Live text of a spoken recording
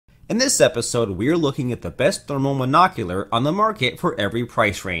In this episode, we're looking at the best thermal monocular on the market for every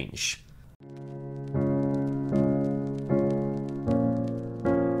price range.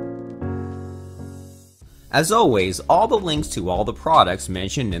 As always, all the links to all the products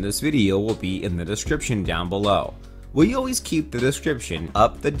mentioned in this video will be in the description down below. We always keep the description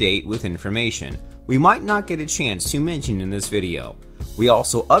up to date with information we might not get a chance to mention in this video. We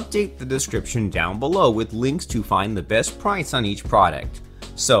also update the description down below with links to find the best price on each product.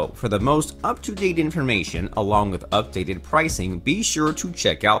 So, for the most up-to-date information along with updated pricing, be sure to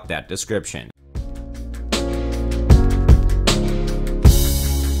check out that description.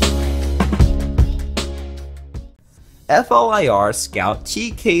 FLIR Scout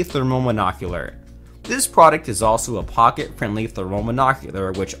TK Thermal Monocular. This product is also a pocket-friendly thermal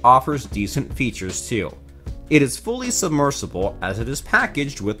monocular which offers decent features too. It is fully submersible as it is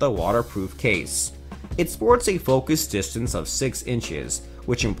packaged with a waterproof case. It sports a focus distance of 6 inches,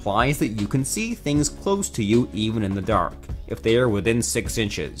 which implies that you can see things close to you even in the dark, if they are within 6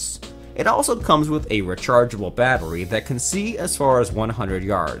 inches. It also comes with a rechargeable battery that can see as far as 100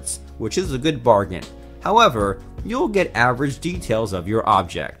 yards, which is a good bargain. However, you'll get average details of your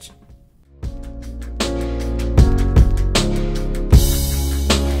object.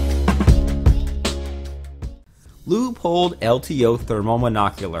 Leupold LTO Thermal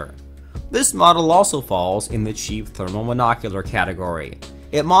Monocular. This model also falls in the cheap thermal monocular category.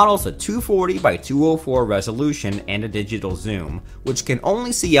 It models a 240 by 204 resolution and a digital zoom, which can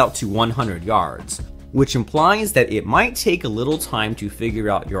only see out to 100 yards, which implies that it might take a little time to figure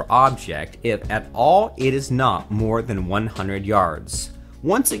out your object if at all it is not more than 100 yards.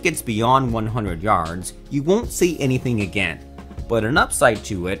 Once it gets beyond 100 yards, you won't see anything again, but an upside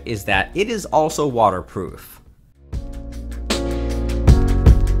to it is that it is also waterproof.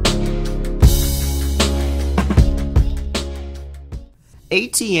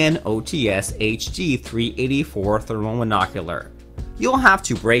 ATN OTS-HD 384 Thermal Monocular. You'll have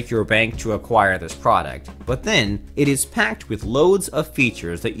to break your bank to acquire this product, but then it is packed with loads of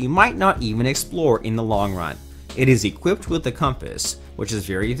features that you might not even explore in the long run. It is equipped with a compass, which is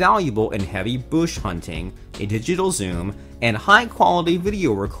very valuable in heavy bush hunting, a digital zoom, and high-quality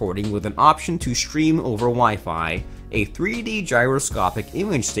video recording with an option to stream over Wi-Fi, a 3D gyroscopic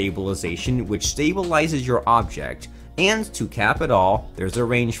image stabilization which stabilizes your object, and to cap it all, there's a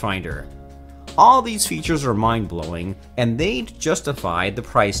rangefinder. All these features are mind-blowing, and they'd justify the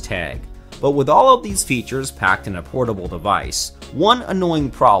price tag. But with all of these features packed in a portable device, one annoying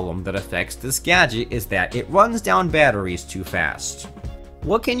problem that affects this gadget is that it runs down batteries too fast.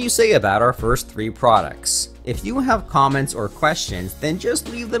 What can you say about our first 3 products? If you have comments or questions, then just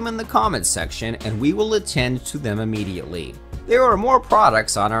leave them in the comments section and we will attend to them immediately. There are more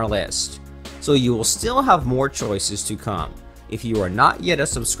products on our list, so you will still have more choices to come. If you are not yet a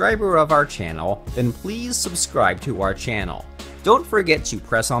subscriber of our channel, then please subscribe to our channel. Don't forget to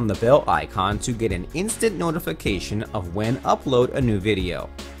press on the bell icon to get an instant notification of when upload a new video.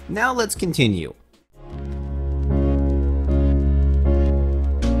 Now let's continue.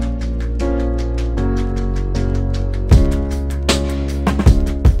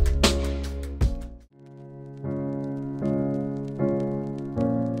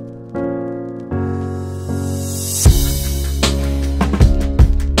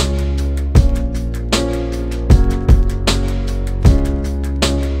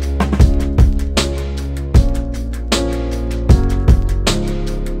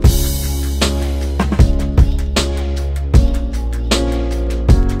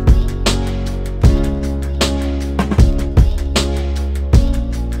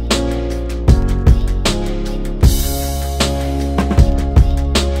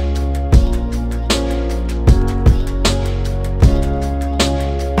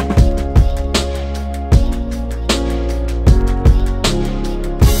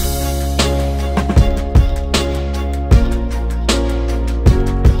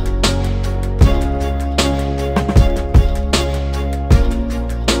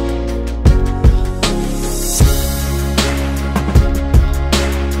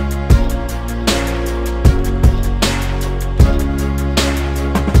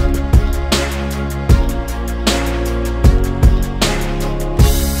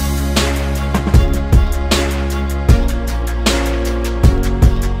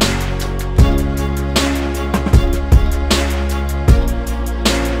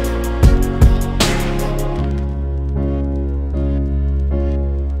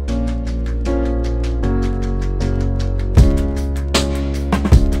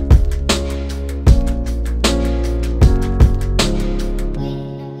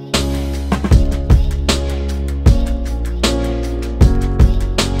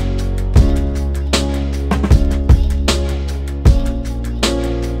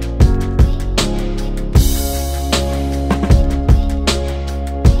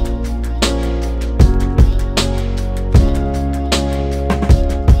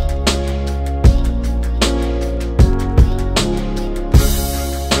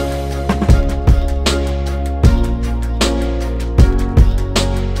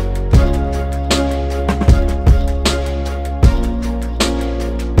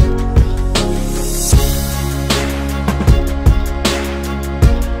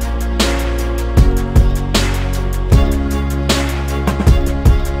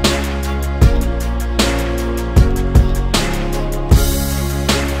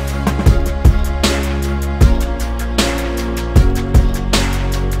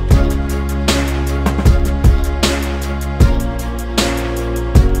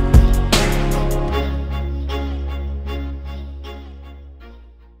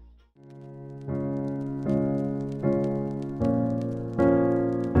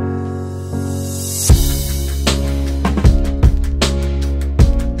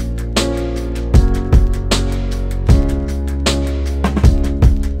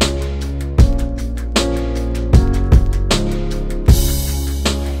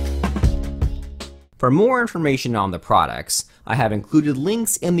 For more information on the products, I have included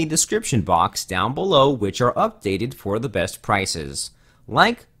links in the description box down below which are updated for the best prices.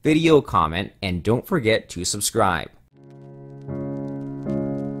 Like, video, comment, and don't forget to subscribe.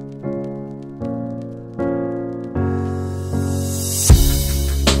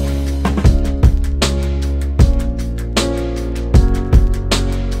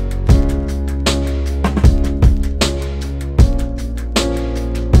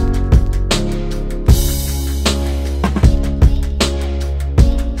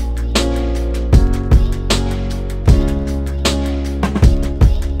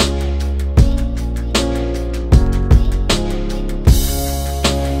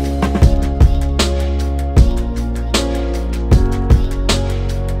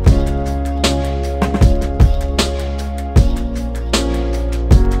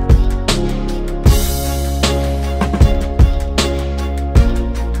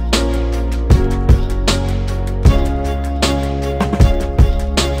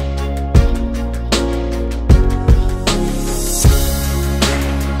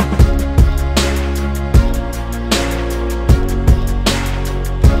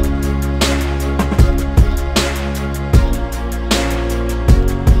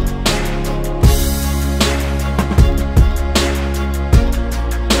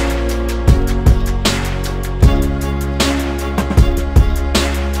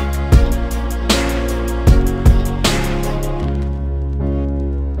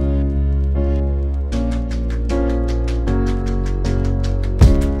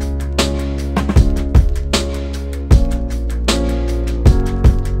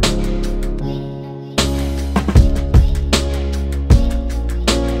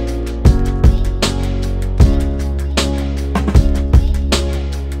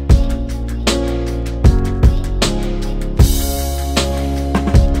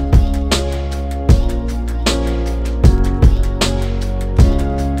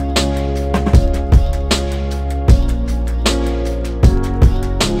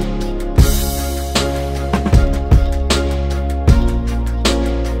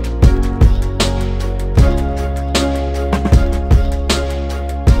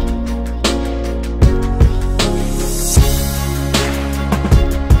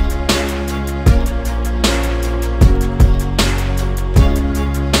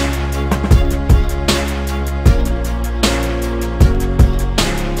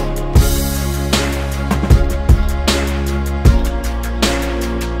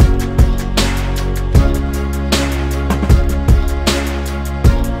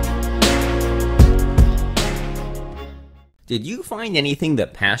 Did you find anything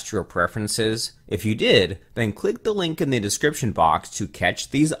that passed your preferences? If you did, then click the link in the description box to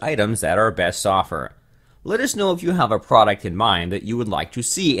catch these items at our best offer. Let us know if you have a product in mind that you would like to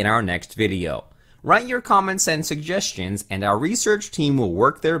see in our next video. Write your comments and suggestions, and our research team will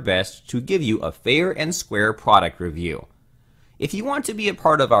work their best to give you a fair and square product review. If you want to be a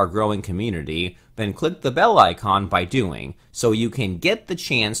part of our growing community, then click the bell icon by doing, so you can get the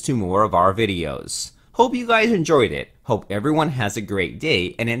chance to more of our videos. Hope you guys enjoyed it. Hope everyone has a great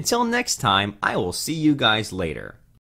day, and until next time, I will see you guys later.